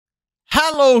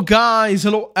Hello guys,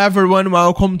 hello everyone,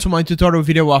 welcome to my tutorial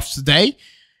video of today.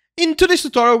 In today's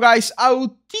tutorial guys, I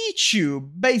will teach you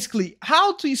basically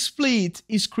how to split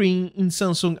a screen in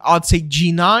Samsung Odyssey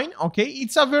G9, okay?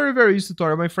 It's a very easy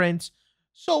tutorial my friends,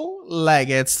 so let's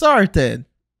get started.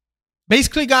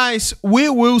 Basically guys, we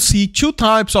will see two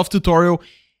types of tutorial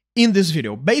in this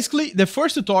video. Basically, the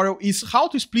first tutorial is how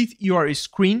to split your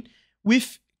screen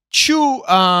with two,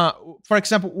 for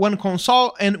example, one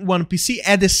console and one PC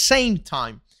at the same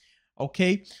time,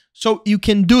 okay? So you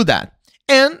can do that.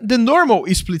 And the normal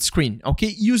split screen,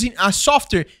 okay? Using a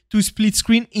software to split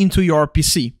screen into your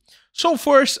PC. So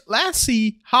first, let's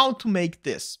see how to make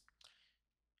this.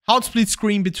 How to split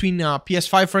screen between a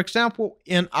PS5, for example,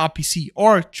 and a PC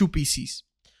or two PCs.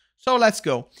 So let's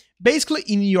go. Basically,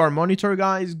 in your monitor,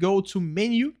 guys, go to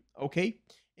menu, okay?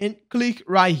 And click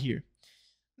right here.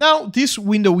 Now, this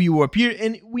window will appear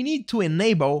and we need to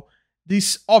enable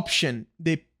this option,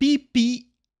 the PIP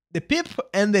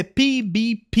and the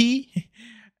PBP,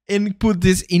 and put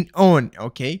this in on,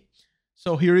 okay?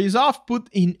 So here is off, put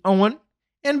in on,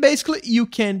 and basically you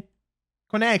can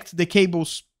connect the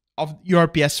cables of your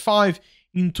PS5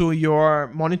 into your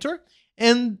monitor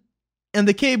and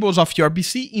the cables of your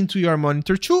PC into your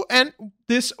monitor too, and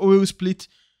this will split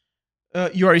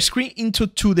your screen into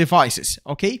two devices,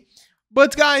 okay?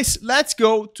 But guys, let's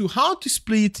go to how to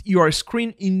split your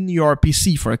screen in your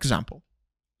PC, for example.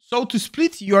 So to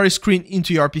split your screen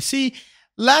into your PC,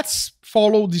 let's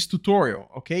follow this tutorial,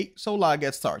 okay? So let's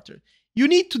get started. You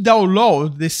need to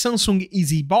download the Samsung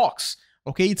Easy Box,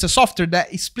 okay? It's a software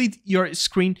that split your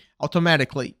screen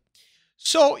automatically.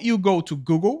 So you go to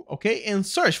Google, okay, and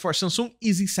search for Samsung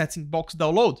Easy Setting Box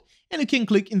download. And you can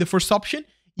click in the first option,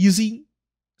 Easy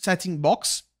Setting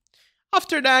Box.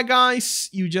 After that, guys,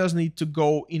 you just need to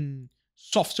go in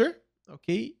software,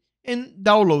 okay, and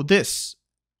download this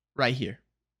right here.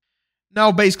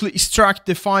 Now, basically, extract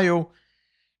the file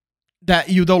that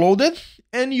you downloaded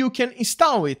and you can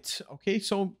install it, okay?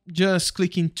 So just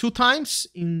clicking 2 times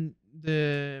in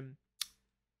the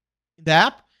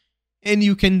app and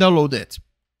you can download it.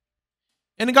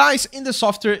 And guys, in the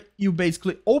software, you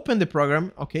basically open the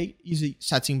program, okay, Easy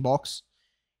Setting Box,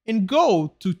 and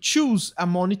go to choose a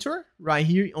monitor right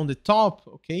here on the top,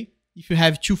 okay? If you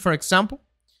have two, for example,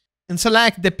 and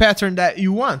select the pattern that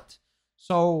you want.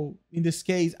 So in this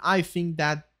case, I think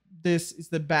that this is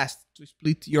the best to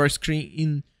split your screen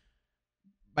in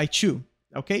by 2,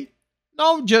 okay?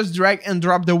 Now just drag and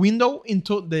drop the window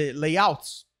into the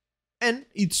layouts. And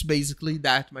it's basically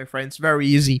that, my friends, very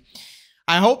easy.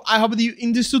 I hope you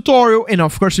in this tutorial, and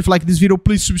of course, if you like this video,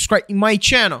 please subscribe in my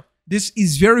channel. This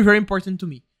is very important to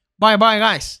me. Bye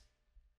guys.